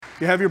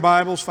If you have your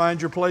Bibles, find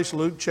your place,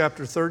 Luke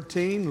chapter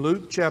 13.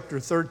 Luke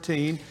chapter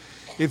 13.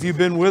 If you've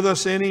been with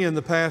us any in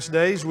the past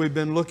days, we've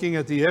been looking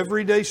at the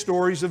everyday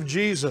stories of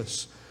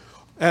Jesus.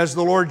 As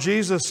the Lord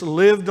Jesus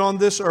lived on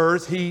this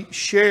earth, He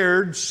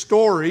shared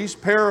stories,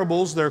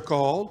 parables they're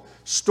called,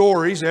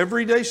 stories,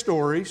 everyday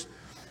stories,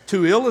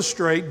 to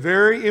illustrate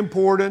very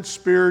important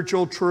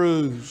spiritual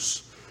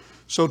truths.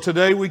 So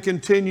today we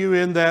continue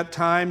in that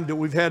time that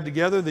we've had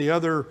together. The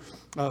other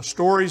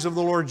stories of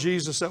the Lord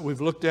Jesus that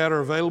we've looked at are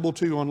available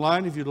to you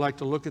online if you'd like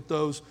to look at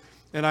those,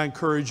 and I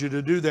encourage you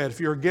to do that. If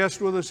you're a guest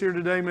with us here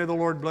today, may the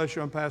Lord bless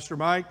you. I'm Pastor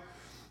Mike.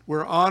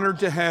 We're honored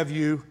to have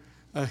you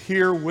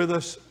here with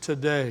us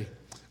today.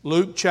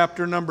 Luke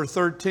chapter number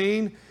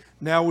 13.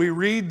 Now we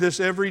read this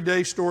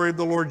everyday story of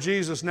the Lord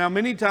Jesus. Now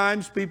many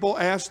times people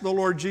ask the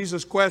Lord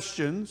Jesus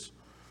questions,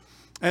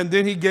 and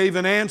then He gave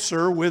an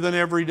answer with an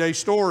everyday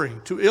story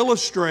to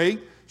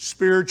illustrate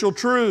spiritual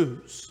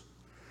truths.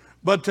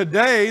 But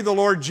today, the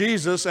Lord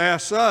Jesus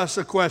asks us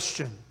a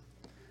question,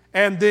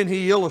 and then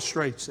He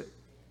illustrates it.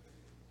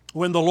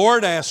 When the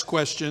Lord asks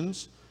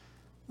questions,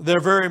 they're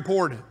very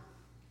important.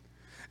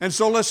 And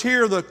so let's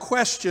hear the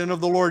question of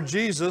the Lord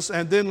Jesus,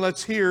 and then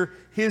let's hear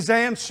His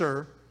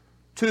answer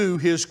to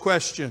His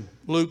question.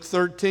 Luke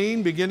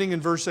 13, beginning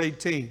in verse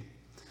 18.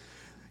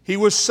 He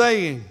was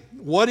saying,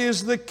 "What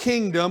is the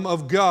kingdom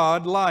of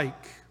God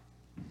like?"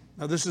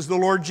 Now this is the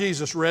Lord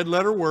Jesus, red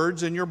letter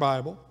words in your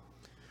Bible.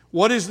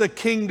 What is the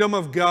kingdom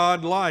of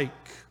God like?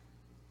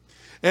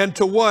 And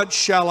to what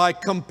shall I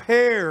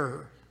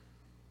compare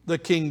the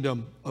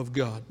kingdom of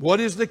God? What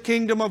is the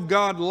kingdom of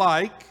God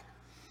like?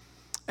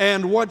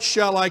 And what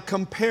shall I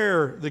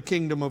compare the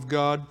kingdom of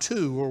God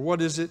to? Or what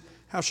is it?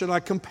 How should I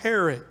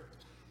compare it?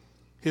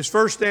 His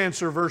first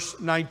answer, verse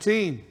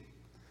 19.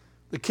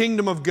 The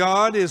kingdom of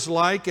God is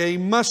like a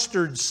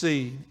mustard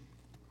seed,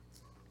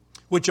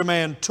 which a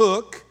man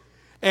took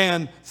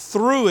and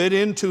threw it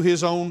into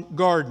his own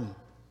garden.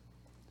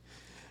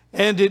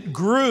 And it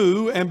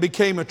grew and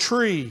became a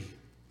tree,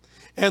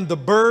 and the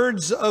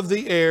birds of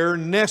the air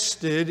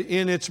nested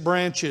in its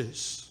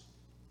branches.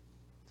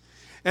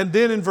 And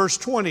then in verse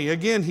 20,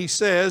 again he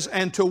says,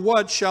 "And to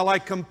what shall I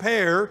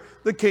compare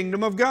the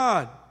kingdom of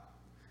God?"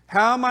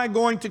 How am I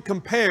going to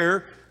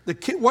compare,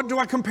 what do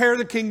I compare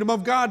the kingdom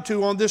of God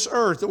to on this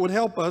earth that would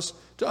help us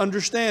to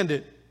understand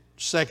it?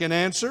 Second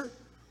answer,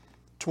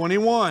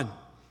 21.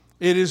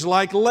 It is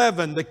like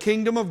leaven. The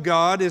kingdom of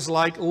God is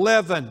like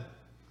leaven,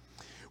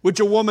 which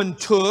a woman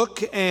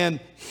took and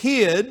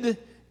hid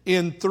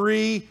in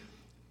 3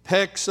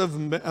 pecks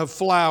of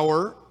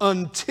flour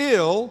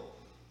until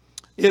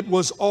it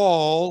was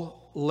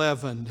all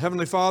leavened.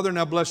 Heavenly Father,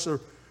 now bless the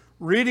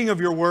reading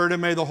of your word,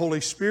 and may the Holy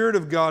Spirit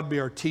of God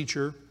be our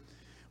teacher.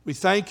 We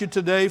thank you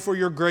today for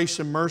your grace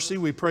and mercy.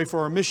 We pray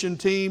for our mission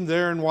team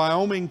there in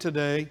Wyoming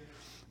today.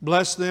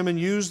 Bless them and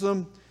use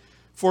them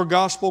for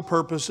gospel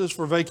purposes,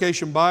 for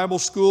Vacation Bible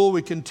School.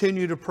 We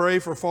continue to pray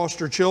for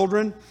foster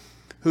children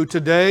who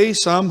today,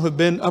 some have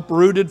been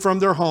uprooted from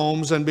their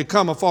homes and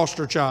become a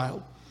foster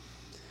child.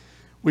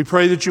 We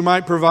pray that you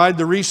might provide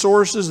the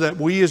resources that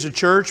we as a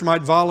church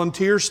might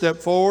volunteer, step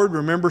forward.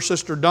 Remember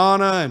Sister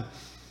Donna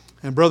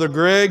and Brother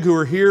Greg, who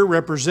are here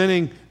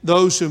representing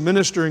those who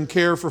minister and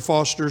care for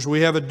fosters.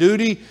 We have a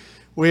duty,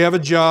 we have a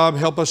job.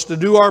 Help us to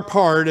do our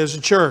part as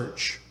a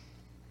church.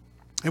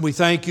 And we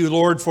thank you,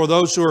 Lord, for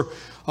those who are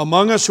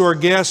among us who are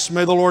guests.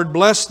 May the Lord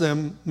bless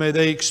them. May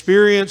they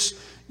experience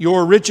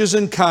your riches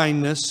and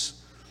kindness.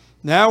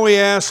 Now we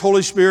ask,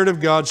 Holy Spirit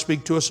of God,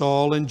 speak to us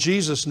all. In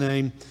Jesus'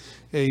 name,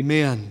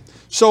 amen.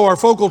 So our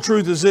focal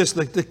truth is this: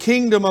 the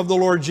kingdom of the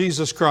Lord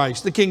Jesus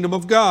Christ, the kingdom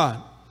of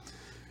God,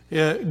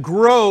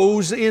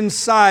 grows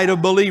inside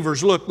of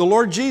believers. Look, the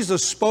Lord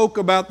Jesus spoke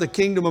about the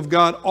kingdom of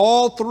God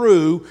all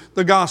through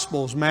the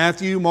Gospels,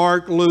 Matthew,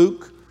 Mark,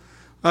 Luke,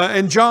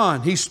 and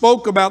John. He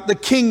spoke about the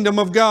kingdom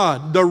of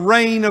God, the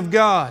reign of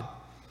God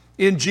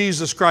in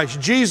Jesus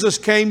Christ. Jesus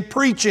came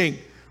preaching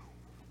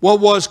what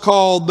was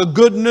called the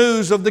good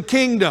news of the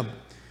kingdom.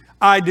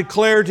 I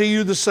declare to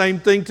you the same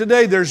thing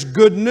today. There's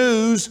good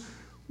news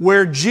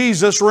where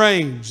Jesus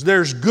reigns.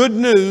 There's good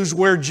news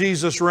where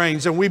Jesus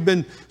reigns. And we've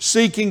been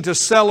seeking to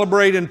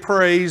celebrate and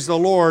praise the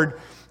Lord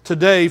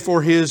today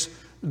for His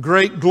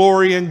great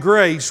glory and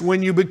grace.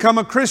 When you become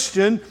a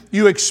Christian,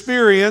 you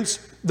experience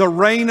the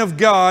reign of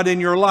God in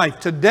your life.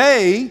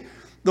 Today,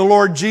 the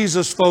Lord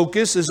Jesus'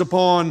 focus is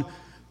upon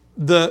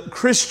the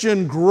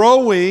Christian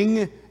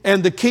growing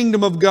and the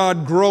kingdom of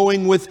God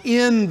growing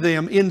within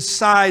them,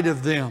 inside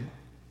of them.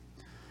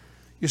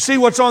 You see,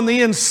 what's on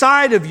the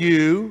inside of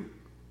you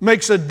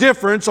makes a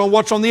difference on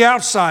what's on the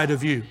outside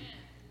of you.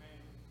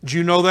 Did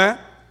you know that?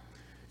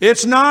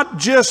 It's not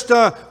just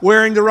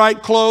wearing the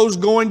right clothes,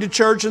 going to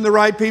church and the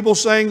right people,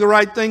 saying the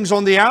right things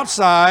on the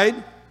outside,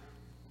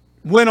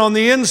 when on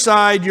the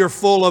inside you're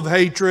full of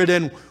hatred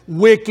and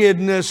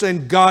wickedness,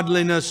 and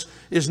godliness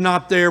is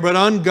not there, but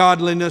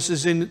ungodliness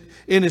is in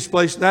its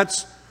place.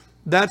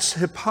 That's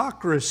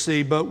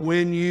hypocrisy. But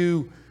when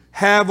you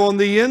have on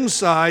the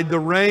inside the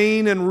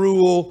reign and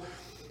rule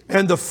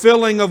and the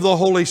filling of the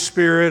Holy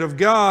Spirit of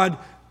God,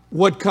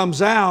 what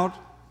comes out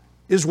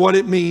is what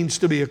it means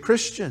to be a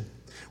Christian,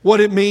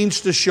 what it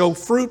means to show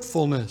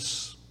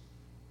fruitfulness.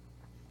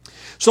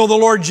 So the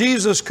Lord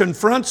Jesus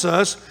confronts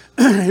us.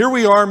 Here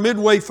we are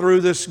midway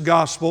through this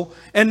gospel,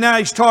 and now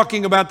He's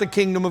talking about the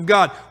kingdom of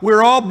God.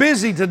 We're all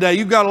busy today.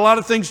 You've got a lot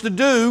of things to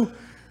do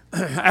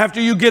after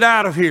you get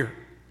out of here.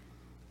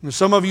 And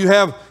some of you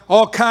have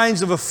all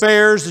kinds of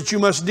affairs that you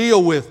must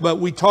deal with, but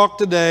we talk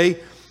today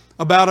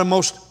about a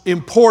most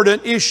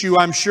important issue.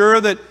 I'm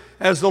sure that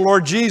as the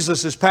Lord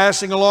Jesus is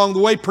passing along the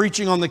way,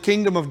 preaching on the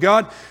kingdom of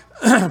God,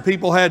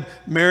 people had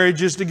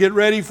marriages to get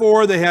ready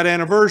for, they had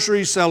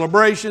anniversaries,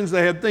 celebrations,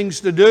 they had things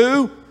to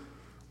do.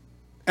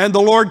 And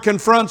the Lord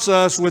confronts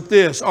us with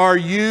this: Are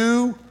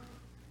you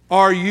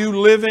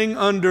living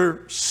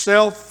under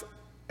self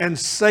and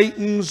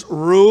Satan's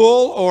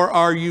rule, or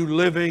are you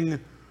living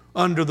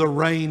under the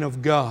reign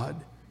of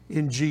God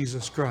in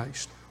Jesus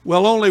Christ?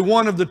 Well, only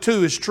one of the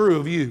two is true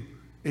of you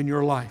in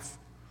your life.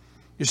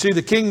 You see,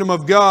 the kingdom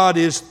of God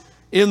is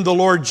in the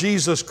Lord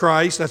Jesus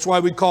Christ. That's why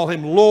we call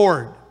Him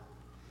Lord.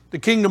 The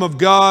kingdom of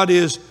God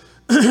is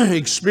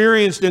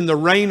experienced in the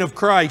reign of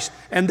Christ,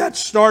 and that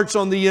starts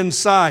on the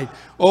inside.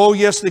 Oh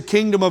yes, the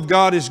kingdom of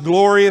God is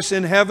glorious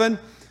in heaven.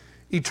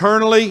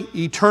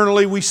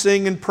 Eternally we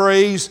sing and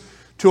praise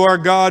to our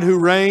God who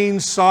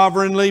reigns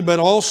sovereignly. But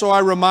also I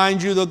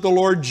remind you that the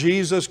Lord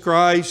Jesus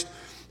Christ,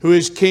 who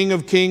is King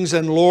of kings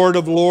and Lord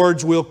of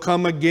lords, will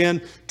come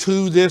again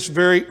to this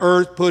very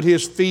earth, put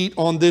His feet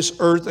on this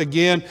earth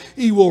again.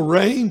 He will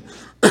reign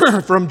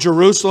from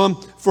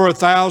Jerusalem for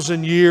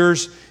 1,000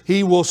 years.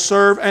 He will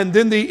serve, and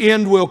then the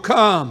end will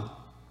come.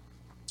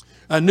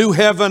 A new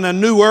heaven, a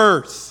new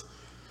earth.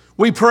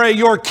 We pray,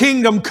 your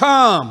kingdom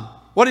come.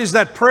 What is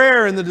that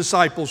prayer in the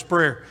disciples'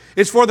 prayer?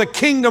 It's for the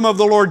kingdom of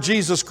the Lord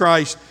Jesus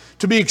Christ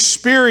to be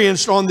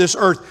experienced on this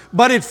earth.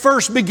 But it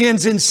first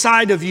begins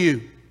inside of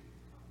you.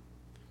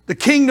 The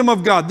kingdom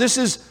of God. This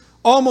is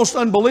almost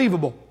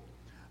unbelievable.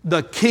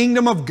 The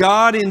kingdom of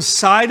God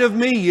inside of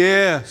me?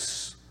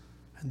 Yes.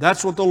 And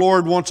that's what the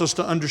Lord wants us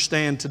to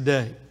understand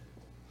today.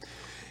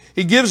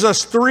 He gives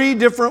us 3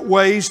 different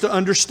ways to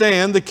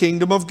understand the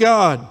kingdom of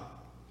God.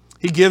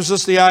 He gives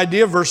us the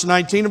idea, verse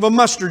 19, of a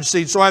mustard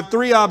seed. So I have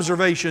 3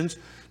 observations.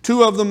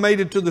 2 of them made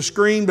it to the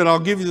screen, but I'll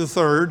give you the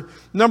third.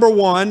 Number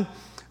 1,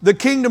 the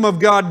kingdom of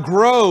God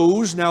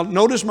grows. Now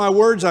notice my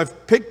words,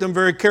 I've picked them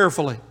very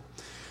carefully.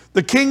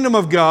 The kingdom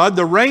of God,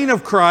 the reign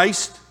of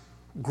Christ,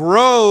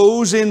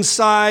 grows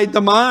inside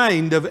the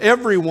mind of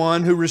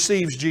everyone who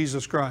receives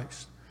Jesus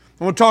Christ.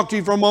 I want to talk to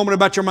you for a moment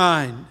about your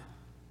mind.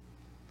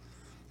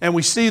 And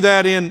we see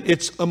that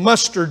it's a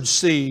mustard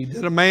seed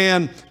that a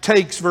man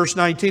takes, verse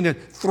 19, and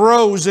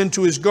throws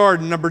into his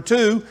garden. Number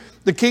 2,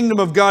 the kingdom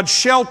of God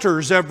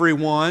shelters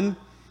everyone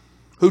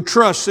who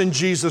trusts in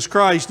Jesus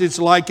Christ. It's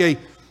like a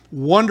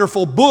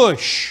wonderful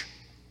bush.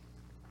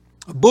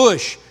 A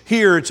bush.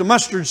 Here, it's a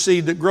mustard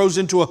seed that grows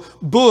into a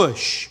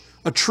bush,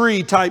 a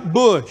tree-type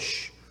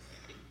bush,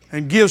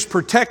 and gives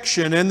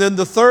protection. And then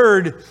the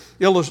third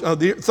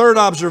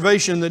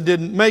observation that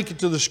didn't make it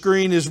to the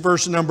screen is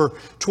verse number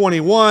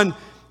 21.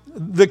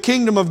 The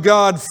kingdom of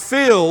God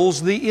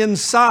fills the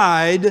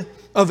inside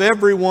of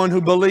everyone who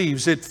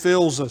believes. It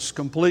fills us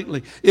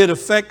completely. It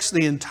affects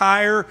the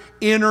entire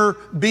inner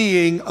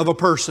being of a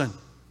person.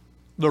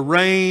 The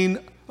reign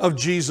of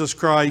Jesus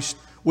Christ,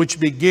 which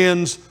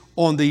begins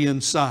on the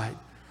inside.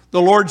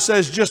 The Lord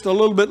says just a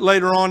little bit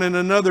later on in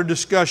another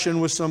discussion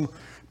with some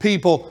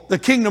people, the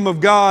kingdom of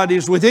God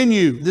is within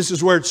you. This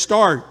is where it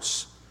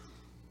starts.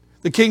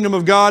 The kingdom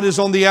of God is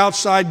on the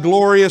outside,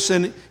 glorious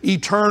and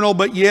eternal,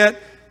 but yet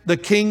the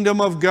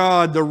kingdom of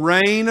God, the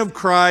reign of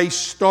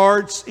Christ,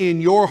 starts in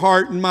your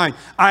heart and mind.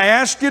 I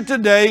ask you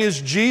today,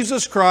 is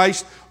Jesus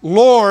Christ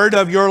Lord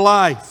of your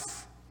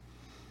life?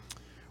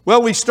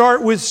 Well, we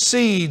start with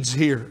seeds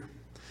here.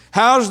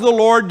 How does the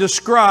Lord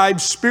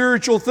describe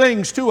spiritual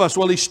things to us?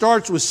 Well, He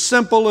starts with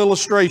simple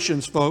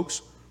illustrations,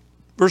 folks.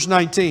 Verse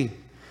 19.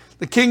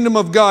 The kingdom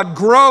of God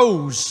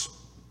grows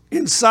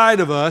inside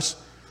of us.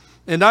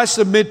 And I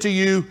submit to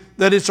you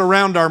that it's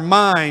around our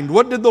mind.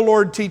 What did the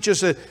Lord teach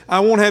us? I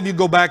won't have you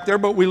go back there,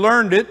 but we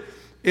learned it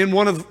in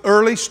one of the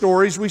early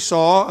stories we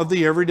saw of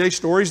the everyday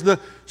stories. The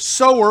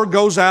sower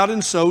goes out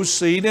and sows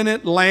seed, and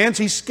it lands.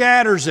 He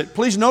scatters it.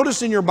 Please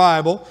notice in your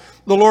Bible,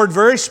 the Lord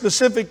very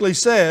specifically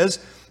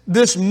says,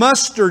 this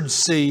mustard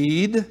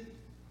seed,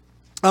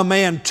 a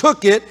man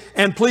took it,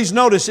 and please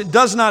notice, it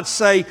does not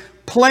say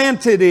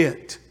planted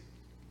it.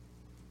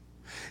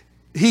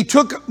 He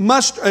took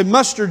a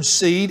mustard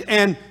seed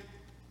and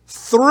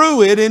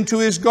threw it into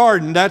his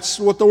garden. That's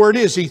what the word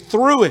is. He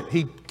threw it.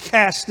 He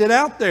cast it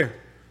out there.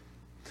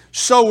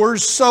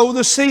 Sowers sow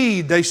the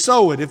seed. They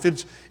sow it.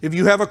 If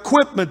you have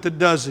equipment that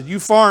does it, you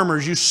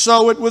farmers, you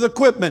sow it with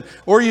equipment,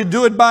 or you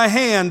do it by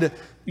hand,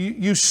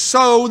 you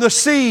sow the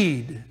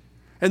seed,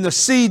 and the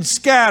seed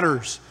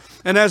scatters.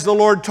 And as the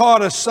Lord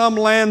taught us, some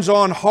lands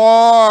on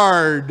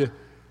hard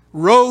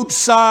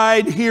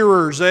roadside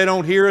hearers. They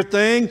don't hear a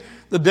thing.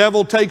 The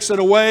devil takes it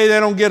away. They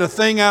don't get a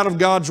thing out of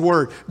God's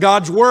Word.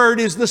 God's Word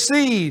is the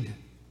seed.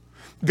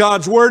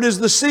 God's Word is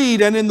the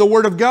seed, and in the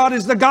Word of God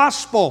is the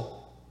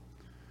gospel.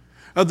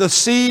 The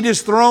seed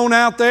is thrown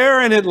out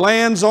there and it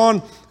lands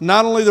on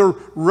not only the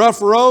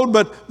rough road,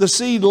 but the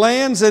seed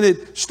lands and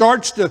it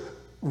starts to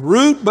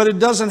root, but it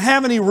doesn't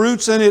have any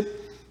roots in it.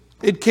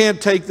 It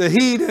can't take the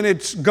heat and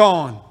it's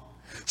gone.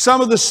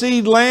 Some of the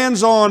seed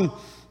lands out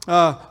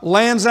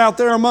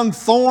there among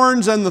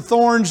thorns, and the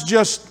thorns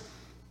just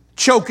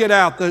choke it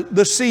out.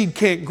 The seed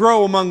can't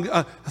grow among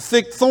a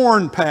thick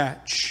thorn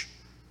patch.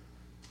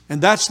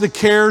 And that's the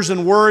cares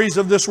and worries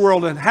of this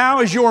world. And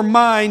how is your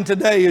mind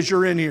today as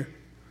you're in here?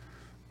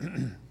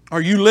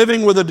 Are you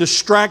living with a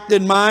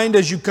distracted mind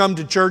as you come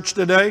to church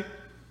today?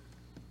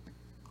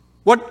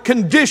 What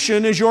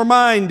condition is your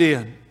mind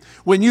in?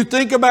 When you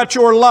think about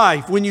your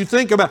life, when you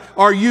think about,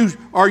 are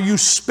you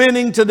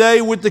spinning today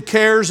with the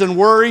cares and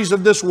worries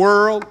of this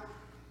world?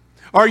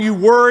 Are you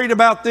worried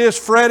about this,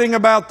 fretting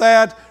about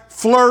that,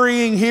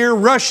 flurrying here,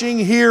 rushing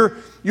here?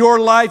 Your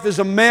life is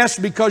a mess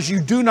because you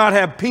do not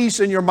have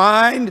peace in your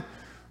mind.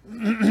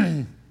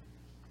 You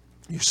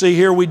see,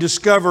 here we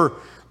discover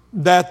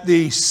that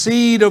the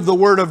seed of the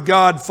Word of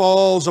God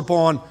falls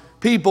upon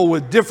people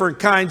with different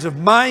kinds of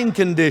mind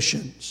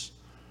conditions.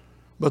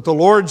 But the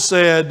Lord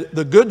said,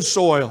 the good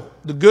soil,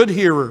 the good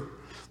hearer,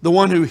 the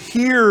one who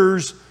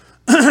hears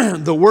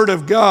the Word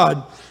of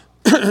God,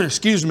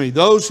 excuse me,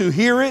 those who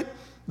hear it,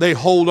 they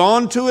hold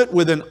on to it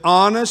with an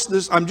honest,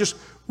 I'm just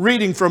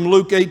reading from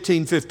Luke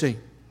 18:15.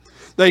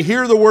 They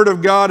hear the Word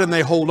of God and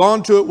they hold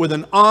on to it with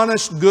an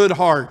honest, good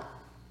heart.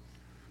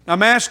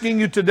 I'm asking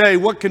you today,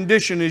 what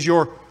condition is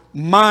your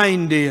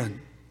mind in?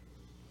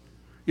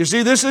 You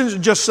see, this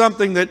isn't just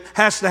something that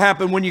has to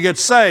happen when you get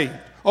saved.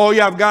 Oh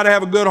yeah, I've got to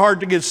have a good heart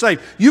to get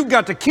saved. You've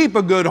got to keep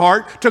a good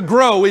heart to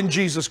grow in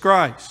Jesus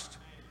Christ.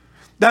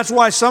 That's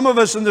why some of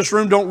us in this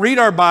room don't read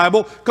our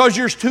Bible, because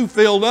you're too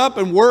filled up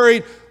and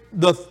worried.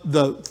 The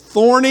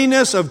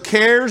thorniness of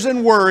cares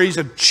and worries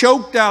have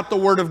choked out the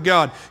Word of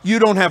God. You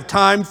don't have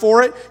time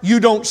for it. You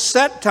don't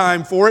set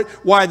time for it.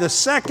 Why, the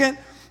second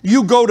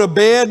you go to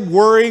bed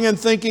worrying and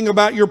thinking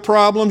about your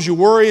problems, you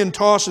worry and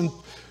toss and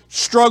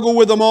struggle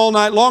with them all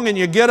night long, and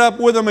you get up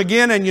with them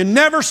again, and you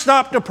never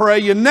stop to pray,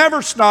 you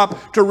never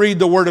stop to read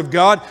the Word of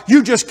God.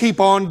 You just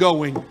keep on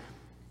going.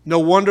 No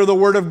wonder the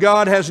Word of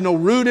God has no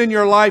root in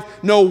your life.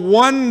 No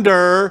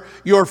wonder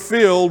you're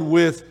filled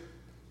with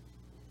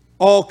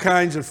all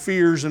kinds of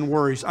fears and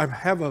worries. I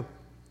have a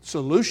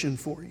solution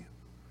for you.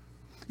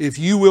 If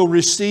you will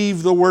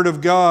receive the Word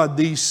of God,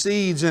 these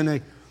seeds in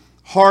a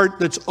heart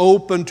that's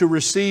open to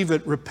receive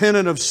it,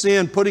 repentant of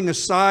sin, putting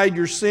aside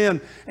your sin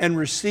and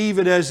receive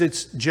it as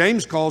it's,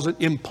 James calls it,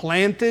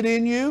 implanted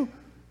in you,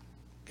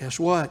 guess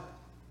what?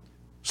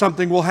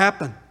 Something will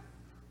happen.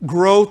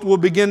 Growth will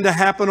begin to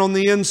happen on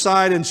the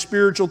inside, and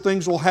spiritual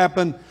things will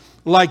happen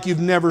like you've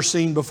never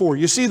seen before.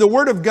 You see, the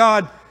Word of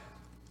God,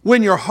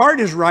 when your heart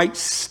is right,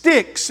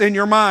 sticks in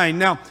your mind.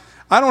 Now,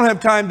 I don't have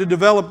time to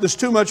develop this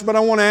too much, but I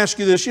want to ask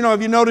you this. You know,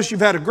 have you noticed you've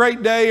had a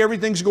great day,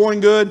 everything's going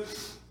good,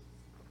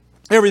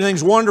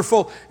 everything's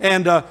wonderful,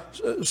 and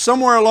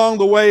somewhere along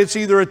the way it's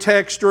either a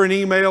text or an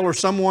email or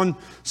someone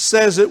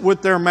says it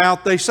with their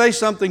mouth. They say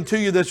something to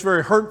you that's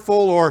very hurtful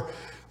or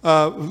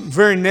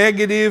very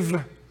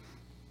negative.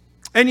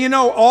 And you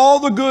know, all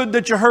the good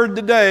that you heard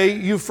today,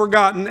 you've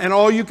forgotten, and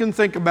all you can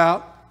think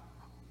about,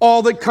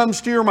 all that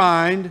comes to your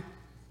mind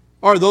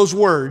are those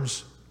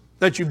words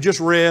that you've just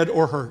read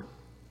or heard.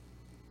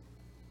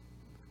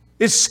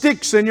 It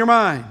sticks in your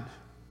mind.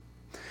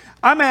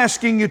 I'm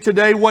asking you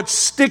today, what's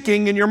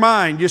sticking in your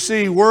mind? You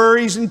see,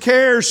 worries and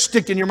cares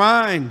stick in your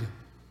mind.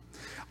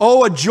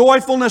 Oh, a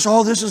joyfulness.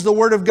 Oh, this is the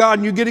Word of God.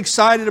 And you get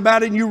excited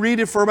about it and you read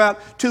it for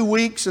about 2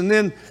 weeks. And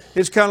then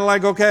it's kind of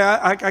like, okay,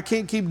 I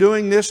can't keep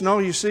doing this. No,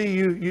 you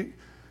see,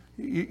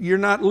 you're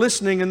not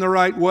listening in the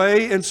right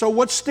way. And so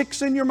what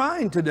sticks in your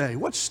mind today?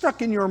 What's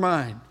stuck in your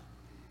mind?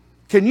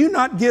 Can you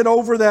not get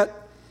over that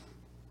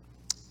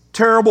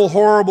terrible,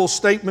 horrible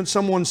statement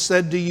someone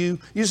said to you?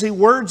 You see,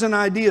 words and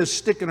ideas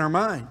stick in our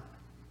mind.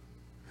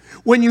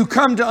 When you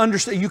come to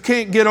understand, you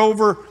can't get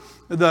over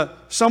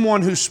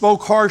someone who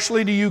spoke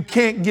harshly to you,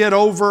 can't get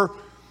over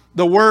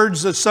the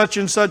words that such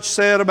and such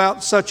said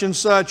about such and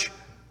such.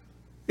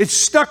 It's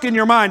stuck in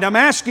your mind. I'm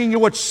asking you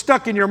what's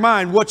stuck in your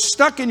mind. What's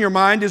stuck in your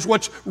mind is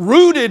what's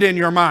rooted in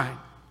your mind.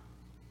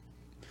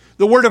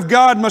 The Word of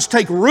God must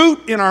take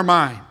root in our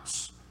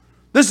minds.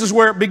 This is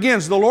where it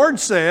begins. The Lord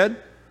said,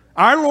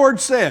 our Lord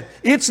said,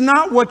 it's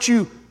not what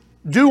you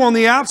do on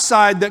the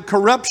outside that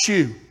corrupts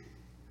you.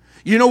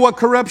 You know what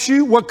corrupts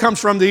you? What comes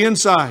from the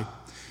inside.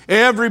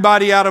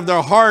 Everybody out of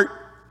their heart,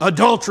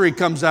 adultery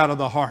comes out of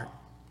the heart.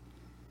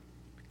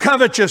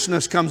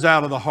 Covetousness comes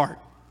out of the heart.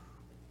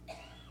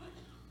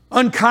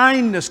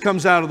 Unkindness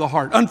comes out of the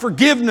heart.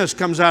 Unforgiveness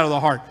comes out of the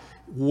heart.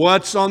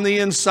 What's on the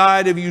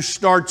inside of you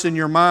starts in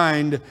your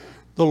mind.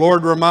 The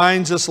Lord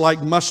reminds us,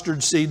 like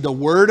mustard seed, the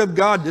Word of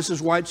God. This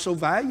is why it's so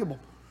valuable.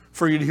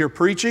 For you to hear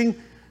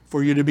preaching,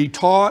 for you to be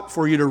taught,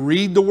 for you to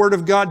read the Word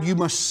of God, you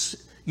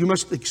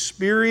must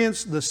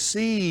experience the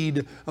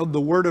seed of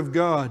the Word of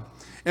God.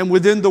 And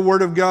within the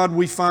Word of God,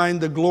 we find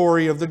the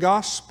glory of the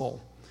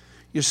gospel.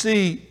 You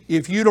see,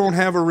 if you don't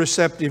have a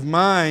receptive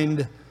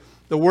mind,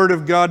 The Word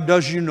of God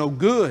does you no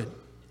good.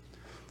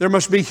 There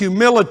must be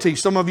humility.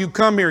 Some of you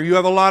come here, you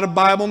have a lot of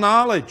Bible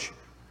knowledge.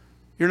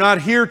 You're not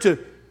here to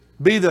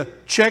be the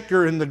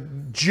checker and the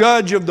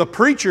judge of the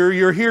preacher.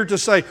 You're here to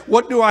say,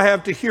 what do I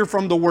have to hear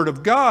from the Word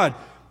of God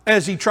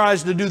as he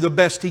tries to do the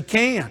best he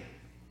can?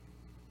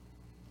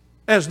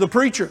 As the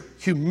preacher,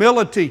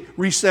 humility,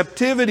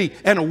 receptivity,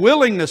 and a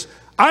willingness.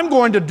 I'm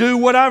going to do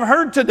what I've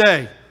heard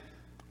today.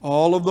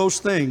 All of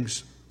those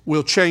things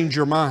will change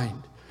your mind.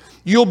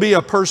 You'll be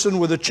a person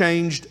with a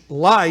changed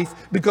life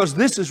because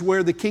this is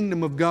where the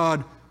kingdom of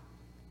God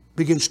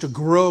begins to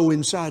grow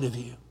inside of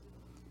you.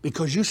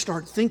 Because you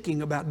start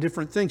thinking about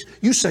different things.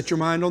 You set your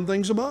mind on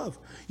things above.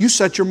 You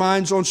set your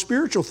minds on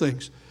spiritual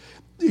things.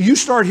 You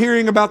start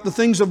hearing about the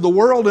things of the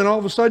world and all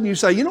of a sudden you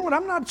say, you know what,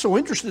 I'm not so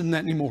interested in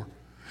that anymore.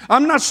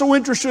 I'm not so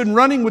interested in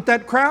running with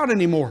that crowd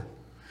anymore.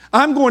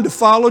 I'm going to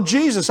follow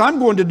Jesus. I'm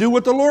going to do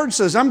what the Lord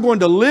says. I'm going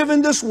to live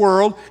in this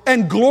world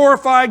and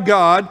glorify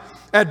God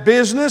at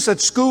business, at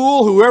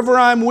school, whoever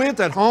I'm with,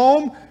 at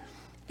home,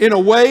 in a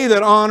way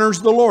that honors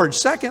the Lord.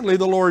 Secondly,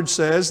 the Lord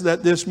says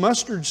that this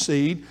mustard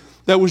seed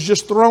that was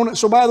just thrown.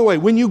 So by the way,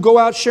 when you go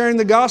out sharing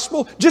the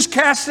gospel, just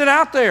cast it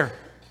out there.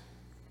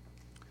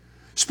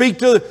 Speak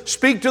to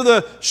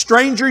the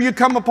stranger you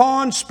come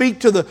upon.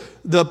 Speak to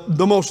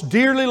the most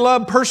dearly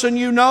loved person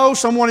you know,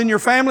 someone in your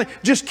family.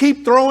 Just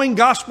keep throwing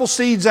gospel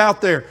seeds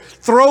out there.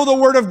 Throw the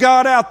Word of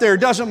God out there.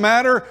 It doesn't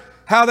matter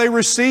how they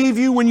receive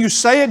you when you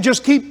say it.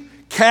 Just keep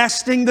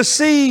casting the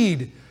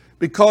seed.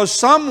 Because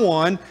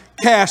someone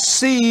cast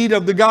seed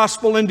of the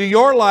gospel into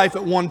your life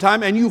at one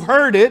time and you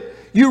heard it,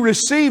 you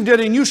received it,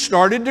 and you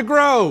started to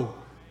grow.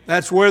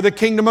 That's where the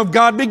kingdom of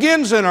God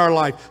begins in our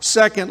life.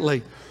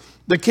 Secondly,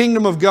 the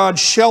kingdom of God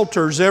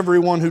shelters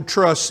everyone who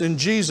trusts in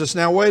Jesus.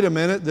 Now, wait a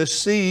minute. This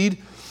seed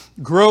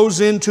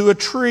grows into a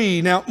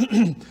tree. Now,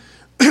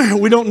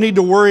 we don't need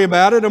to worry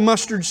about it. A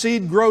mustard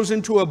seed grows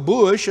into a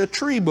bush, a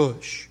tree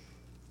bush.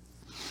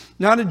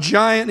 Not a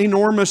giant,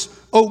 enormous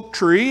oak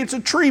tree. It's a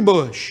tree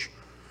bush.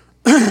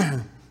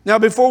 Now,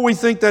 before we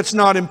think that's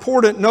not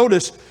important,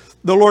 notice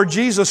the Lord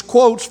Jesus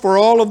quotes for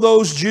all of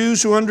those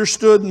Jews who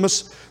understood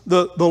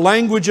the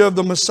language of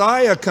the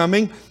Messiah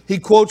coming. He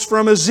quotes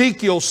from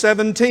Ezekiel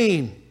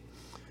 17.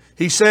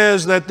 He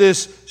says that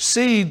this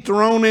seed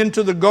thrown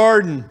into the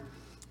garden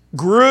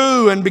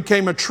grew and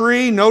became a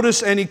tree.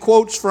 Notice, and he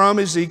quotes from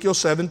Ezekiel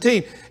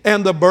 17.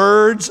 And the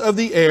birds of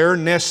the air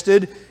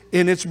nested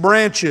in its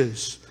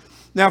branches.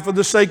 Now, for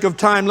the sake of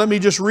time, let me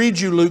just read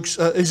you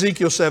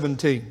Ezekiel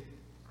 17.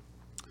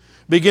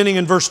 Beginning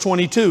in verse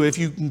 22. If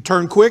you can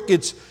turn quick,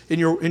 it's in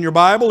your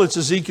Bible, it's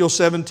Ezekiel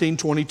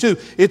 17:22.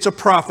 It's a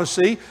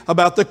prophecy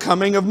about the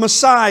coming of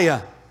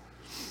Messiah.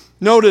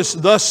 Notice,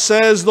 thus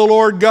says the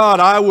Lord God,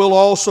 I will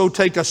also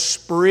take a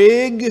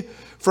sprig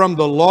from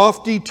the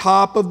lofty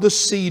top of the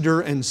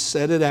cedar and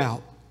set it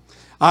out.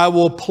 I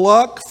will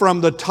pluck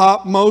from the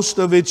topmost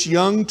of its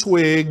young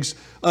twigs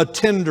a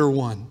tender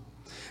one,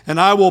 and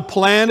I will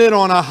plant it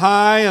on a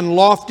high and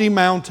lofty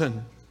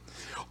mountain.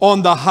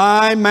 On the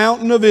high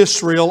mountain of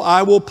Israel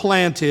I will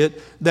plant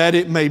it, that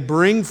it may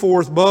bring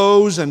forth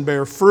boughs and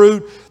bear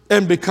fruit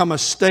and become a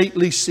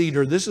stately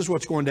cedar. This is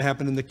what's going to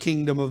happen in the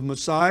kingdom of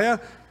Messiah.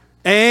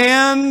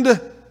 And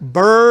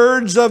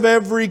birds of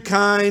every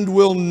kind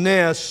will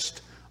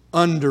nest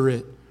under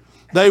it.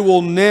 They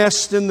will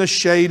nest in the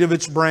shade of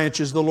its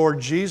branches. The Lord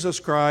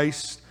Jesus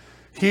Christ,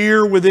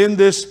 here within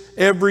this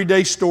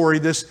everyday story,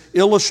 this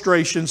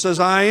illustration says,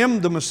 I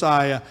am the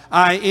Messiah.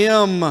 I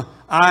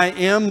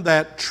am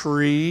that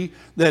tree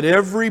that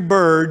every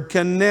bird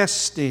can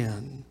nest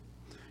in.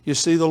 You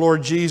see, the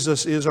Lord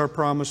Jesus is our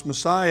promised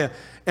Messiah.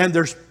 And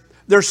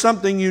there's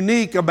something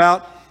unique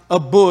about a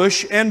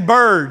bush and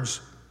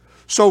birds.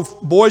 So,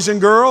 boys and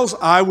girls,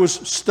 I was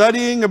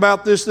studying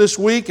about this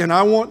week, and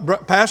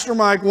Pastor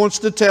Mike wants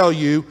to tell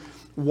you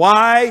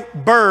why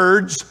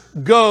birds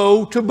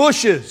go to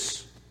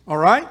bushes. All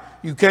right?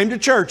 You came to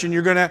church, and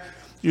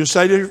you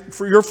say to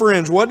your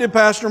friends, what did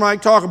Pastor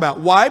Mike talk about?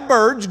 Why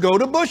birds go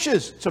to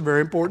bushes. It's a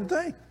very important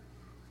thing.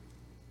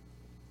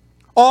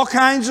 All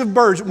kinds of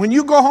birds. When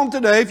you go home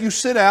today, if you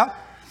sit out,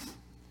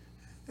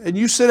 and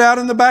you sit out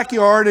in the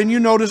backyard and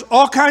you notice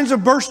all kinds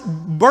of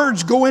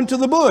birds go into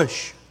the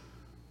bush.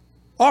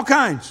 All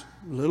kinds.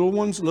 Little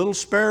ones, little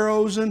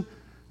sparrows and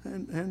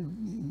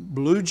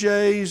blue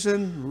jays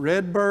and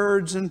red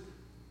birds and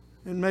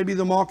maybe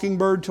the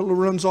mockingbird till it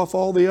runs off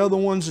all the other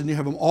ones, and you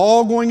have them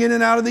all going in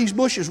and out of these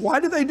bushes.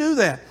 Why do they do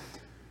that?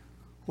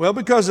 Well,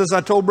 because as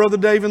I told Brother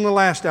Dave in the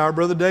last hour,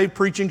 Brother Dave,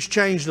 preaching's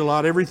changed a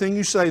lot. Everything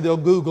you say, they'll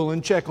Google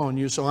and check on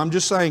you. So I'm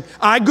just saying,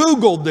 I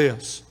Googled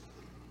this.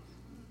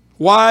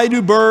 Why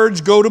do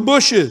birds go to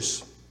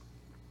bushes?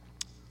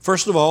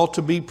 First of all,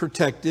 to be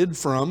protected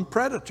from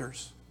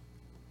predators.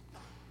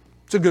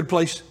 It's a good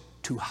place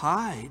to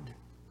hide.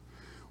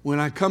 When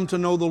I come to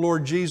know the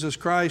Lord Jesus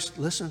Christ,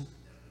 listen,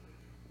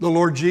 the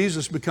Lord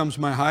Jesus becomes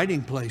my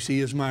hiding place. He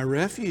is my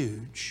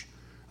refuge.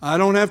 I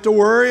don't have to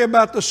worry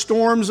about the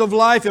storms of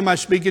life. Am I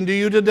speaking to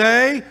you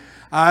today?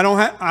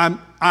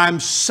 I'm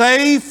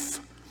safe.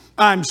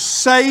 I'm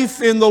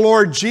safe in the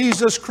Lord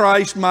Jesus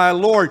Christ, my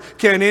Lord.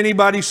 Can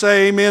anybody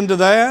say amen to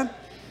that?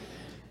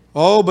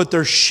 Oh, but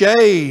there's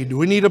shade.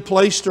 We need a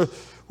place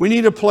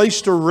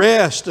to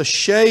rest, a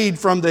shade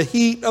from the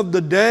heat of the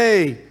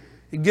day.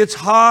 It gets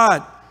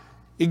hot.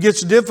 It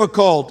gets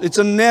difficult. It's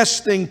a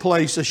nesting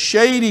place, a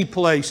shady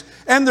place.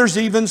 And there's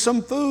even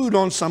some food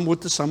on some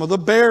of the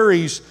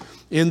berries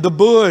in the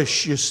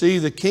bush. You see,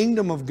 the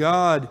kingdom of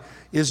God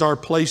is our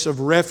place of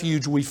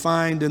refuge we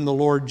find in the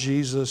Lord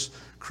Jesus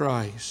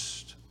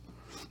Christ.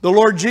 The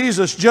Lord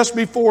Jesus, just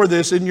before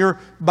this in your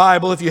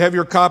Bible, if you have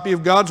your copy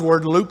of God's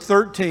Word, Luke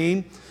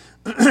 13,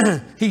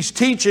 He's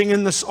teaching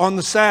on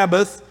the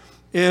Sabbath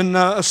in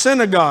a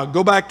synagogue.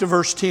 Go back to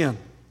verse 10.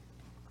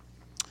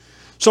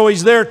 So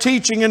He's there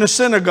teaching in a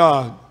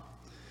synagogue.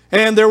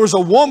 And there was a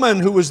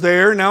woman who was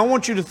there. Now I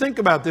want you to think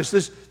about this.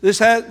 This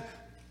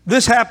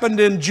happened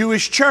in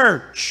Jewish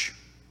church.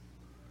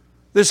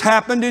 This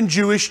happened in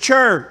Jewish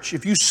church.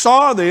 If you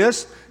saw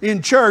this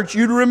in church,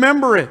 you'd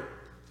remember it.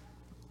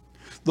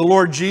 The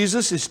Lord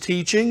Jesus is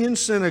teaching in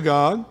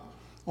synagogue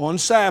on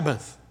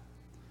Sabbath.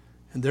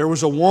 And there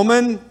was a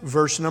woman,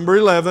 verse number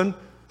 11,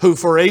 who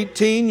for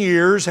 18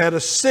 years had a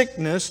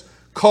sickness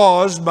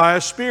caused by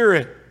a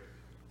spirit.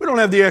 We don't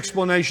have the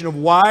explanation of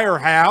why or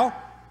how,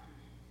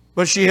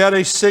 but she had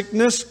a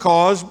sickness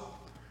caused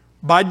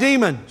by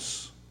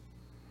demons.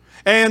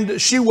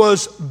 And she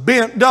was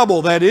bent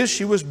double. That is,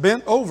 she was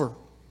bent over.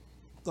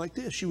 Like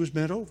this. She was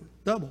bent over.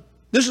 Double.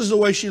 This is the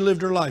way she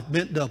lived her life.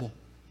 Bent double.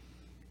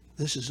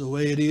 This is the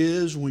way it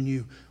is when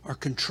you are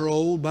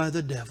controlled by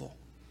the devil.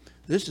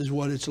 This is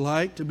what it's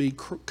like to be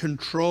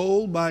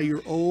controlled by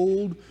your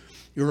own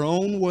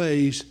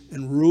ways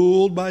and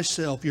ruled by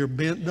self. You're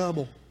bent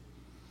double.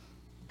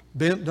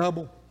 Bent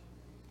double.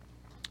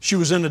 She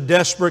was in a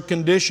desperate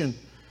condition.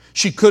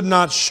 She could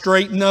not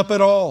straighten up at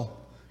all.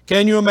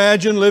 Can you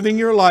imagine living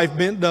your life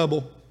bent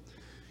double?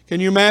 Can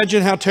you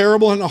imagine how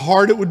terrible and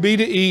hard it would be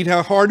to eat,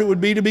 how hard it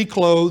would be to be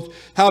clothed,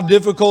 how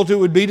difficult it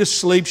would be to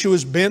sleep? She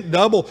was bent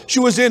double.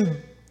 She was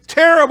in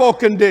terrible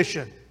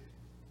condition.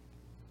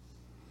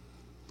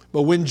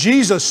 But when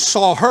Jesus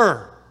saw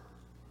her,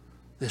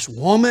 this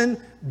woman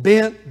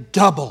bent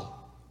double,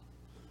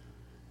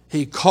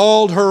 He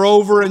called her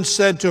over and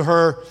said to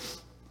her,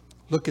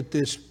 look at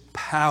this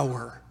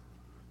power.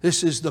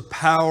 This is the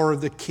power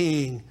of the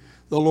King,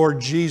 the Lord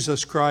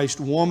Jesus Christ.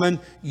 Woman,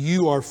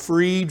 you are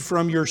freed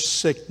from your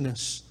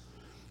sickness.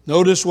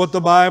 Notice what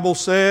the Bible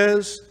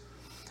says.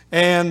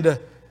 And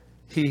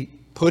He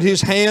put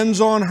His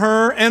hands on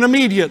her, and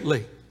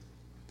immediately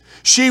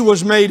she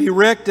was made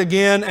erect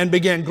again and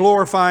began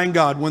glorifying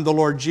God. When the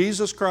Lord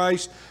Jesus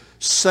Christ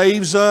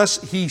saves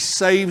us, He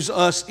saves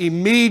us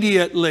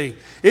immediately.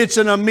 It's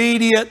an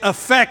immediate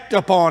effect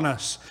upon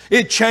us.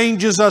 It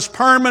changes us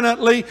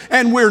permanently,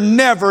 and we're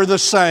never the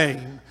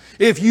same.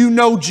 If you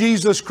know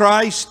Jesus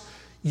Christ,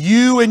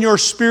 you in your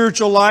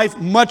spiritual life,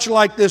 much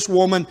like this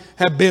woman,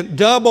 have bent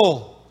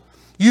double.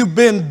 You've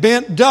been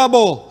bent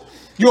double.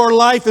 Your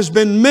life has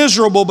been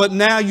miserable, but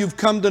now you've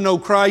come to know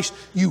Christ.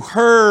 You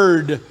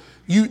heard.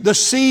 The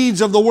seeds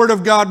of the Word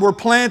of God were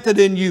planted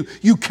in you.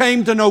 You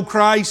came to know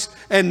Christ,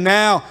 and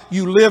now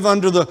you live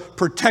under the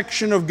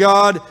protection of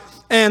God.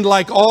 And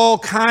like all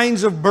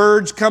kinds of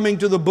birds coming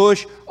to the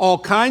bush, all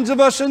kinds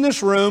of us in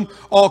this room,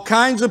 all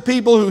kinds of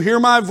people who hear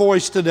my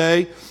voice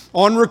today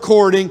on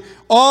recording,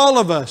 all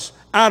of us,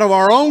 out of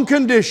our own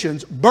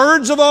conditions,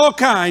 birds of all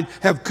kind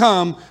have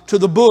come to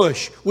the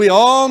bush. We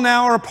all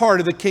now are a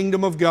part of the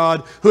kingdom of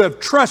God who have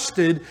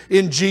trusted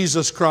in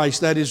Jesus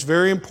Christ. That is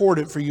very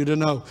important for you to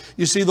know.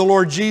 You see, the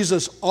Lord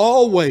Jesus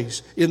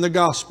always in the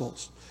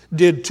Gospels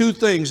did two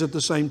things at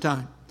the same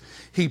time.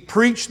 He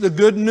preached the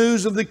good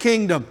news of the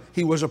kingdom.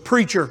 He was a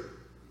preacher.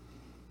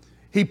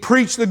 He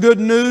preached the good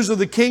news of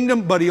the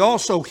kingdom, but He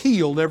also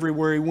healed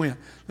everywhere He went.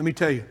 Let me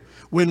tell you,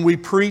 when we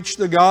preach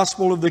the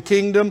gospel of the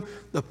kingdom,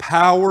 the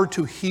power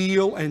to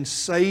heal and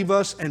save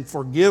us and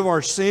forgive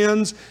our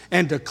sins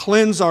and to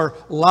cleanse our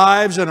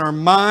lives and our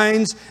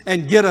minds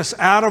and get us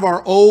out of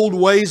our old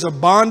ways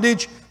of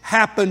bondage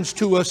happens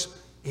to us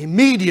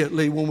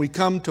immediately when we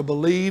come to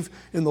believe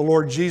in the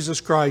Lord Jesus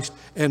Christ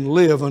and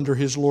live under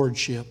His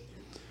lordship.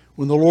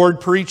 When the Lord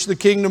preached the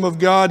kingdom of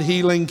God,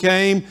 healing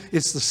came.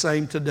 It's the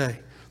same today.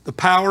 The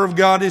power of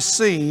God is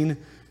seen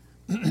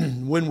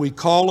when we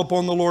call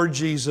upon the Lord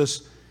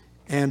Jesus.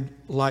 And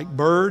like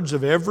birds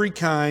of every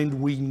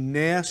kind, we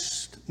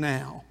nest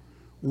now.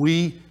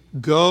 We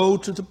go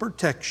to the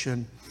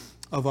protection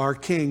of our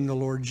King, the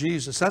Lord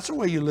Jesus. That's the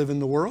way you live in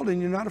the world,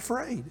 and you're not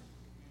afraid.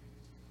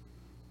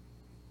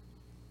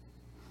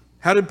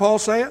 How did Paul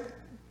say it?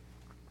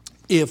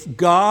 If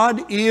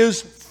God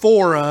is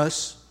for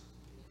us,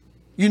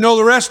 you know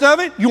the rest of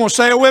it? You want to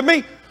say it with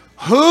me?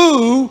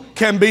 Who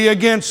can be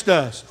against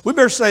us? We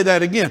better say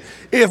that again.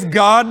 If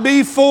God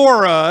be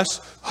for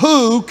us,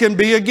 who can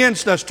be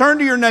against us? Turn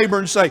to your neighbor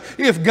and say,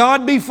 if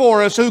God be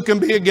for us, who can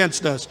be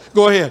against us?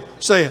 Go ahead,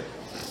 say it.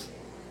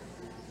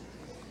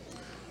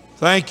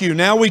 Thank you.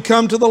 Now we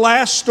come to the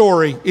last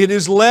story. It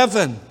is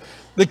leaven.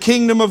 the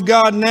kingdom of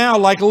God now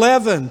like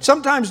leaven.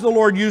 Sometimes the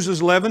Lord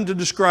uses leaven to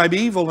describe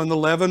evil, and the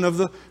leaven of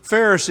the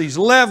Pharisees.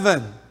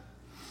 Leaven.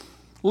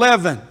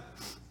 Leaven.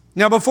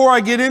 Now before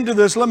I get into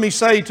this, let me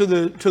say to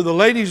the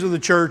ladies of the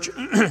church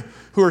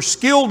who are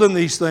skilled in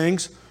these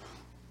things,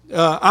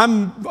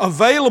 I'm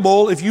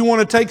available if you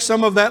want to take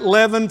some of that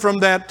leaven from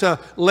that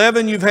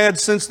leaven you've had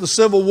since the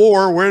Civil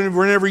War,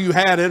 whenever you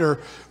had it, or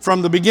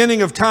from the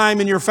beginning of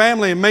time in your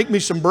family, and make me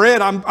some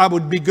bread. I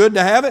would be good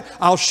to have it.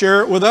 I'll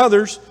share it with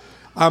others.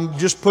 I'm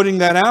just putting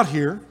that out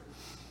here.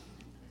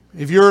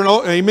 If you're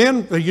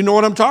amen, you know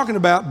what I'm talking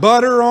about.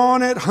 Butter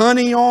on it,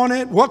 honey on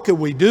it. What could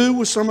we do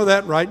with some of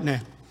that right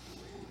now?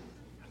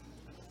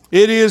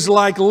 It is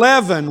like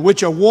leaven,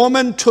 which a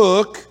woman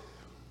took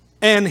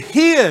and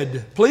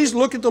hid. Please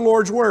look at the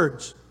Lord's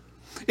words.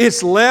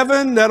 It's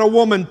leaven that a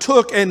woman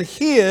took and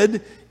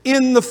hid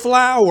in the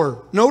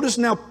flour. Notice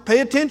now, pay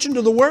attention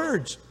to the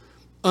words.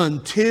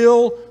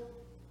 Until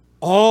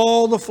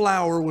all the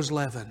flour was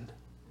leavened.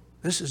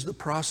 This is the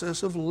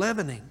process of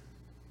leavening.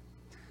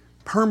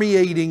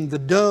 Permeating the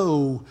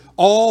dough,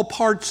 all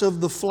parts of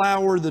the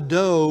flour, the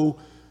dough.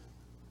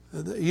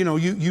 You know,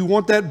 you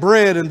want that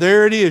bread, and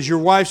there it is. Your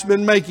wife's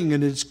been making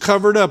it. It's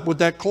covered up with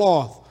that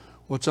cloth.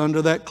 What's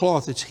under that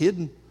cloth? It's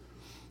hidden.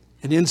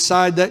 And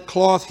inside that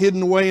cloth,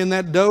 hidden away in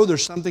that dough,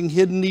 there's something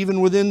hidden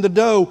even within the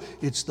dough.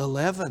 It's the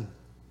leaven.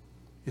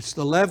 It's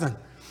the leaven.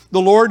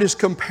 The Lord is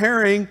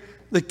comparing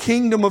the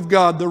kingdom of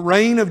God, the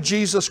reign of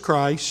Jesus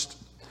Christ,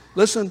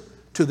 listen,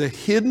 to the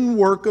hidden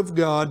work of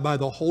God by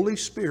the Holy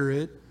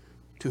Spirit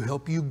to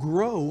help you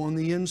grow on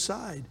the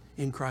inside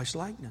in Christ's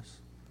likeness.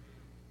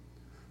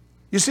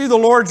 You see the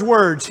Lord's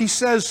words. He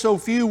says so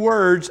few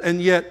words,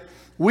 and yet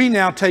we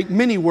now take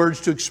many words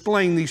to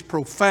explain these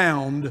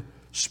profound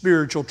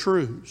spiritual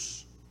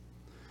truths.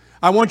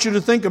 I want you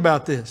to think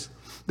about this.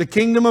 The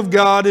kingdom of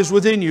God is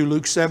within you.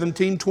 Luke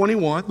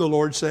 17:21, the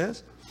Lord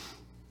says.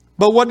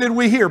 But what did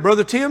we hear?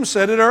 Brother Tim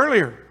said it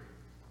earlier.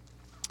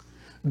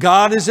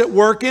 God is at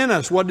work in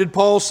us. What did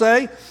Paul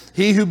say?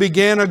 He who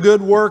began a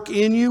good work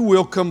in you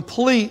will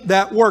complete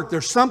that work.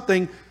 There's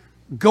something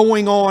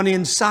going on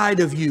inside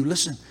of you.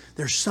 Listen,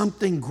 there's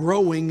something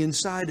growing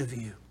inside of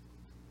you.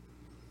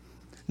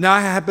 Now,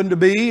 I happen to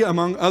be,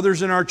 among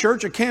others in our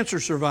church, a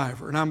cancer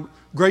survivor. And I'm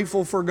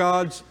grateful for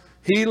God's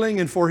healing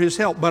and for His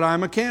help. But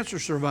I'm a cancer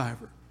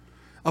survivor.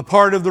 A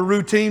part of the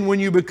routine when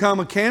you become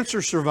a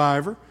cancer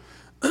survivor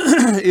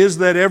is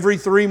that every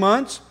 3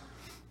 months,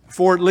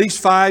 for at least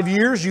 5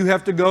 years, you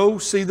have to go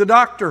see the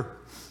doctor.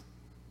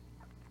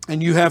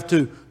 And you have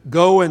to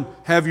go and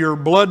have your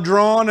blood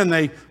drawn, and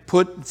they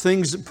put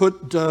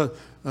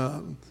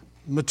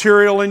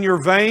material in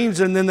your veins,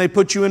 and then they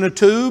put you in a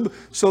tube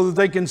so that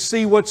they can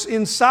see what's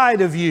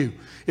inside of you,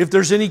 if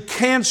there's any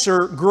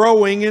cancer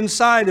growing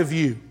inside of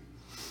you.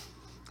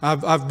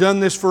 I've done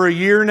this for a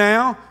year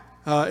now,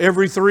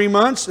 every 3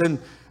 months, and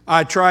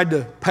I tried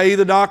to pay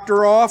the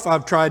doctor off.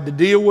 I've tried to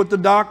deal with the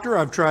doctor.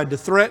 I've tried to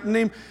threaten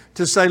him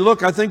to say,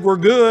 look, I think we're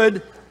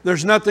good.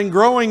 There's nothing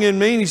growing in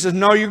me. And he says,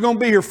 no, you're going to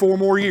be here 4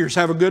 more years.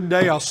 Have a good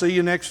day. I'll see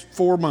you next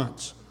 4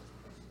 months.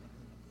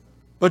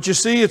 But you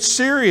see, it's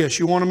serious.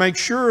 You want to make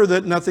sure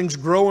that nothing's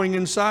growing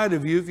inside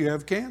of you if you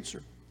have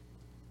cancer.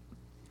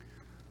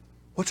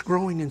 What's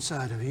growing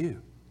inside of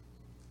you?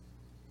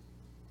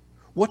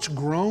 What's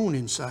grown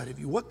inside of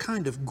you? What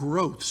kind of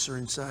growths are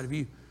inside of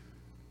you?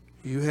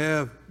 Do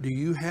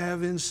you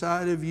have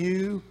inside of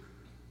you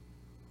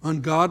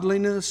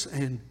ungodliness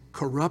and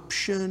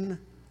corruption?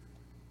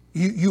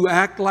 You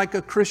act like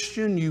a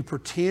Christian. You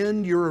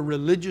pretend you're a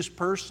religious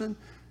person.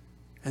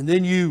 And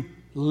then you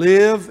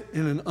live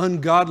in an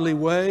ungodly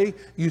way.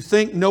 You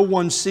think no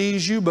one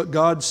sees you, but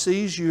God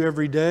sees you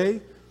every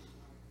day.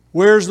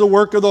 Where's the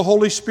work of the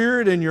Holy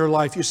Spirit in your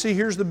life? You see,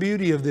 here's the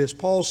beauty of this.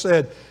 Paul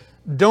said,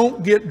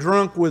 don't get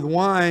drunk with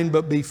wine,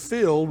 but be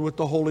filled with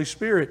the Holy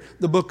Spirit.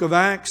 The book of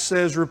Acts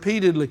says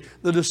repeatedly,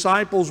 the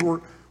disciples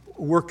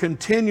were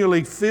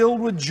continually filled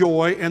with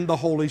joy and the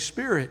Holy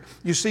Spirit.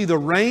 You see, the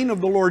reign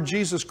of the Lord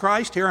Jesus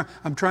Christ, here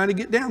I'm trying to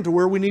get down to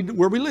where we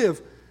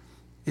live,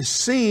 is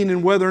seen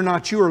in whether or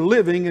not you are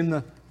living in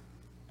the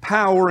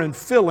power and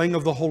filling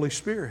of the Holy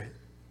Spirit.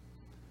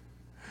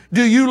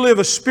 Do you live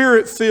a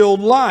Spirit-filled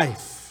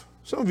life?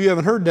 Some of you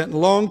haven't heard that in a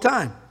long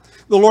time.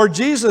 The Lord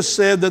Jesus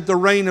said that the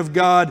reign of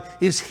God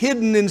is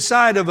hidden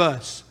inside of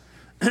us.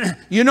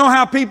 You know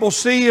how people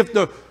see if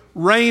the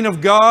reign of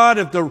God,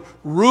 if the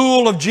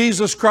rule of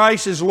Jesus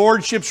Christ, His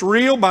Lordship's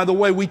real? By the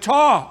way we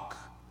talk,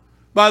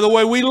 by the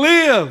way we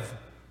live,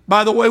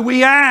 by the way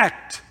we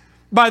act,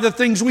 by the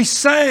things we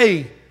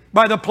say,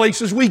 by the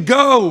places we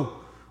go,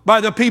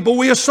 by the people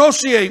we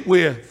associate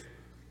with.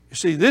 You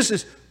see, this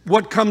is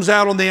what comes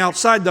out on the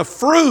outside. The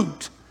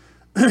fruit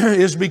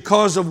is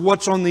because of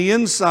what's on the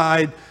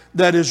inside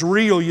that is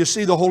real. You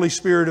see, the Holy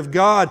Spirit of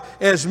God,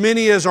 as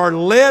many as are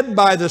led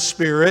by the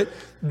Spirit,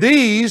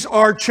 these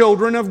are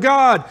children of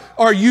God.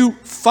 Are you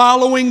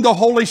following the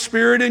Holy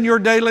Spirit in your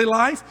daily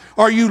life?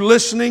 Are you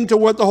listening to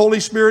what the Holy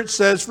Spirit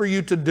says for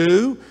you to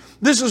do?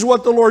 This is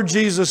what the Lord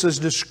Jesus is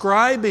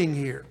describing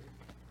here.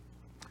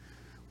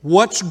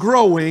 What's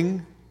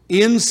growing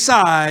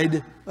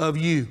inside of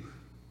you.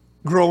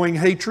 Growing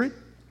hatred,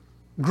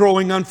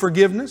 growing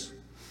unforgiveness,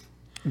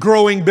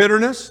 growing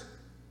bitterness,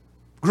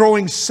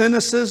 growing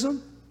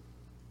cynicism,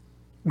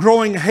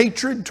 growing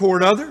hatred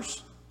toward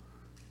others,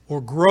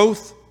 or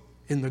growth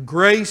in the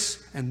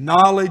grace and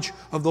knowledge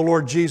of the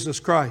Lord Jesus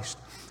Christ.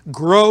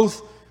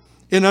 Growth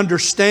in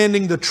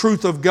understanding the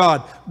truth of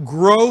God.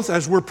 Growth,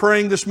 as we're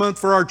praying this month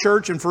for our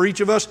church and for each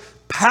of us,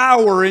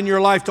 power in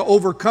your life to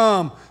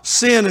overcome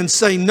sin and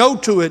say no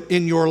to it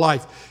in your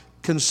life.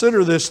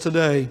 Consider this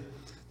today,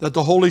 that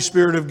the Holy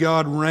Spirit of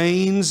God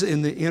reigns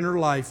in the inner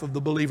life of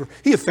the believer.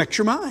 He affects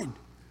your mind.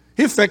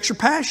 He affects your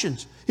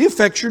passions. He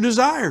affects your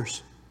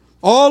desires.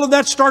 All of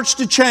that starts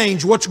to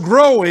change what's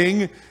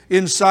growing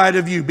inside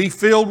of you. Be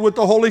filled with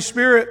the Holy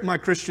Spirit, my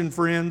Christian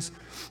friends.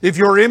 If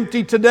you're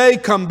empty today,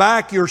 come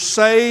back. You're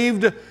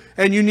saved,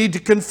 and you need to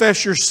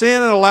confess your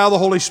sin and allow the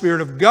Holy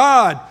Spirit of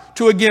God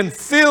to again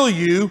fill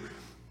you.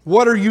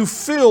 What are you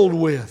filled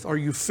with? Are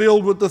you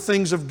filled with the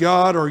things of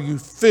God? Are you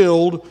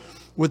filled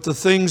with the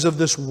things of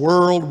this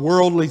world,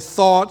 worldly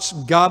thoughts,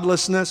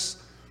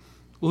 godlessness,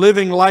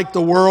 living like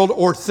the world,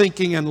 or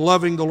thinking and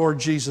loving the Lord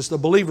Jesus? The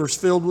believer's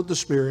filled with the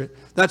Spirit.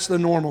 That's the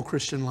normal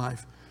Christian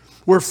life.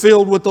 We're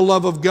filled with the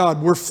love of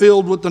God. We're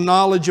filled with the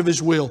knowledge of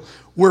His will.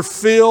 We're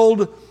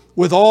filled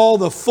with all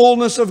the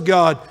fullness of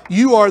God.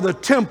 You are the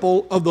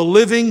temple of the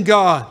living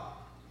God.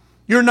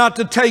 You're not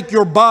to take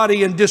your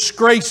body and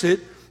disgrace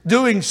it,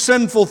 doing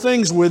sinful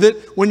things with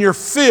it, when you're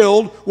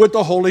filled with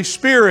the Holy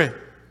Spirit.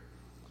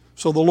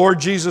 So the Lord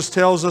Jesus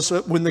tells us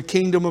that when the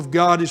kingdom of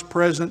God is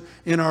present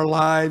in our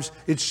lives,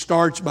 it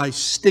starts by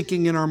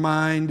sticking in our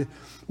mind.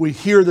 We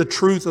hear the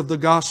truth of the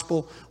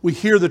gospel. We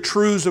hear the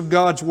truths of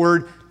God's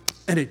word,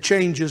 and it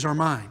changes our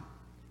mind.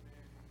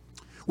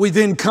 We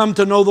then come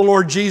to know the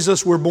Lord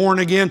Jesus. We're born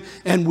again,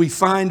 and we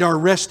find our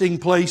resting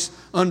place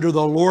under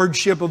the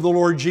lordship of the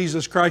Lord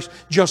Jesus Christ,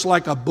 just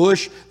like a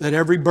bush that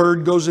every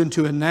bird goes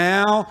into. And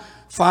now,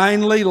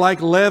 finally,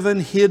 like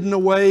leaven hidden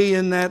away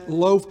in that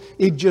loaf,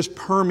 it just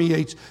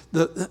permeates.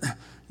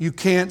 You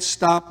can't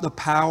stop the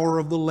power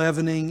of the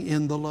leavening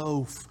in the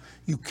loaf.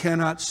 You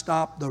cannot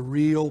stop the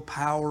real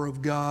power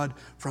of God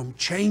from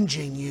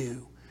changing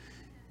you.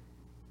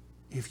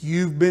 If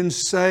you've been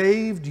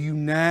saved, you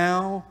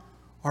now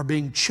are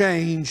being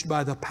changed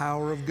by the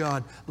power of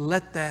God.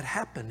 Let that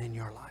happen in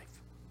your life.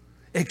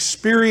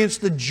 Experience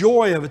the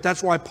joy of it.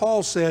 That's why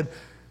Paul said,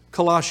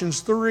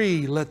 Colossians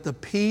 3, let the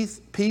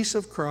peace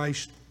of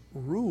Christ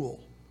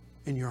rule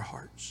in your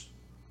hearts.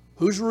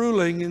 Who's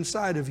ruling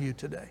inside of you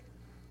today?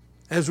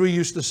 As we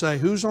used to say,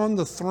 who's on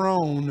the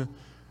throne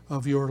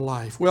of your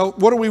life? Well,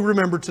 what do we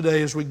remember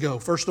today as we go?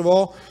 First of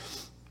all,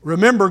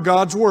 remember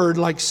God's Word,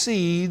 like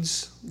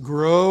seeds,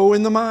 grow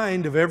in the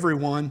mind of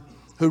everyone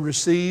who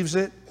receives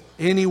it.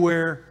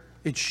 Anywhere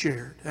it's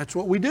shared. That's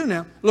what we do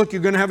now. Look,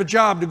 you're going to have a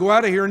job to go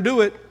out of here and do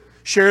it.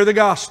 Share the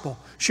gospel.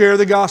 Share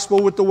the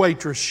gospel with the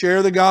waitress.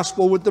 Share the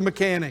gospel with the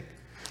mechanic.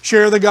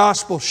 Share the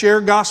gospel.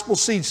 Share gospel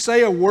seeds.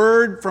 Say a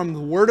word from the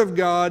Word of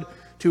God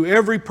to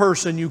every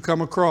person you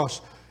come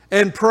across.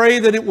 And pray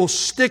that it will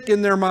stick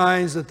in their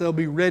minds, that they'll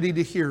be ready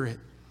to hear it.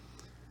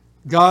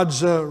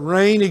 God's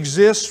reign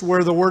exists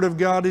where the Word of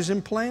God is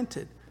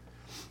implanted.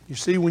 You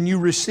see, when you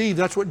receive,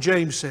 that's what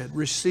James said,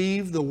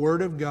 receive the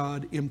Word of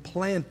God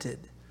implanted.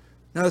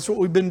 Now that's what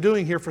we've been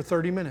doing here for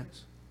 30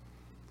 minutes.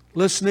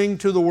 Listening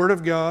to the Word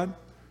of God,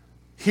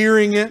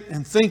 hearing it,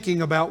 and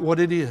thinking about what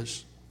it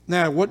is.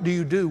 Now, what do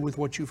you do with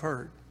what you've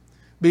heard?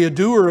 Be a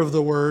doer of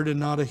the Word and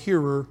not a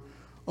hearer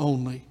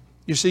only.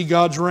 You see,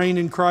 God's reign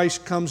in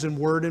Christ comes in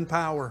word and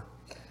power.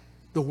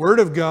 The Word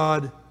of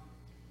God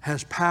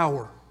has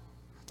power.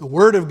 The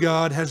Word of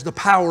God has the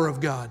power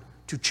of God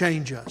to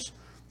change us.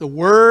 The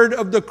word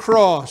of the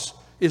cross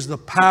is the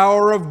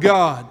power of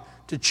God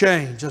to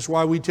change. That's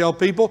why we tell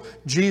people,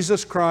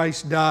 Jesus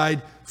Christ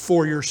died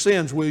for your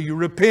sins. Will you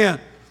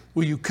repent?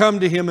 Will you come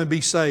to Him and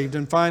be saved?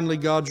 And finally,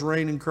 God's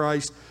reign in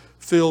Christ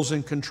fills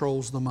and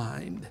controls the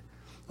mind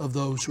of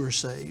those who are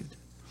saved.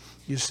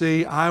 You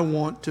see, I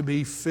want to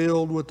be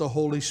filled with the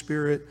Holy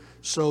Spirit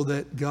so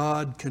that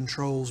God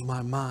controls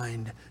my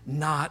mind,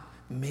 not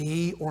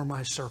me or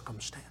my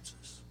circumstances.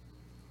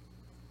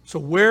 So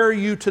where are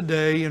you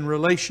today in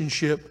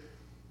relationship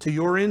to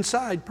your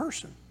inside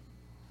person?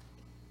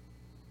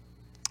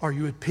 Are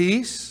you at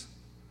peace?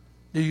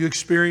 Do you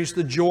experience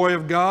the joy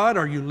of God?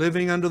 Are you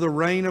living under the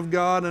reign of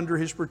God, under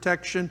His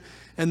protection,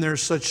 and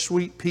there's such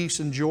sweet peace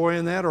and joy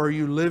in that? Or are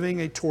you living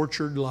a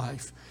tortured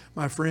life?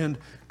 My friend,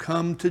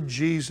 come to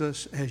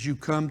Jesus. As you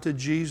come to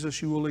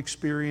Jesus, you will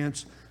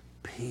experience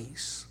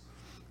peace.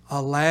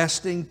 A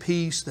lasting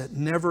peace that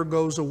never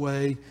goes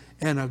away,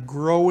 and a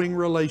growing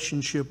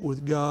relationship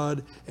with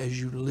God as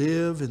you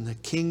live in the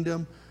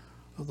kingdom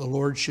of the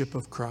Lordship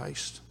of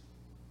Christ.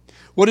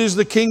 What is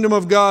the kingdom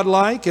of God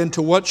like, and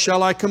to what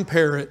shall I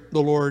compare it?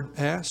 The Lord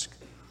asked.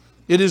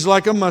 It is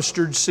like a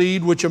mustard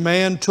seed which a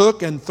man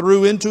took and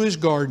threw into his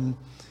garden,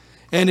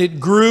 and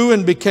it grew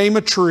and became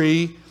a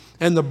tree,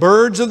 and the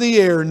birds of the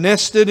air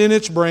nested in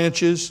its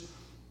branches.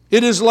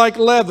 It is like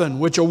leaven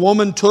which a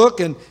woman took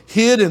and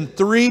hid in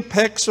 3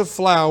 pecks of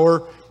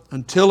flour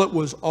until it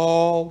was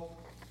all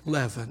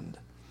leavened.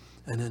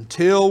 And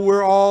until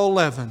we're all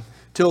leavened,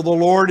 till the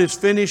Lord is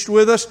finished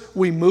with us,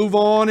 we move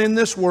on in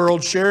this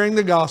world, sharing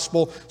the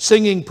gospel,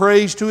 singing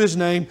praise to His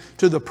name,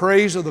 to the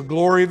praise of the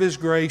glory of His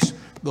grace.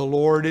 The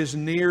Lord is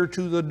near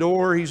to the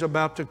door. He's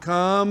about to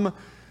come.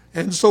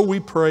 And so we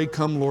pray,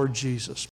 come Lord Jesus.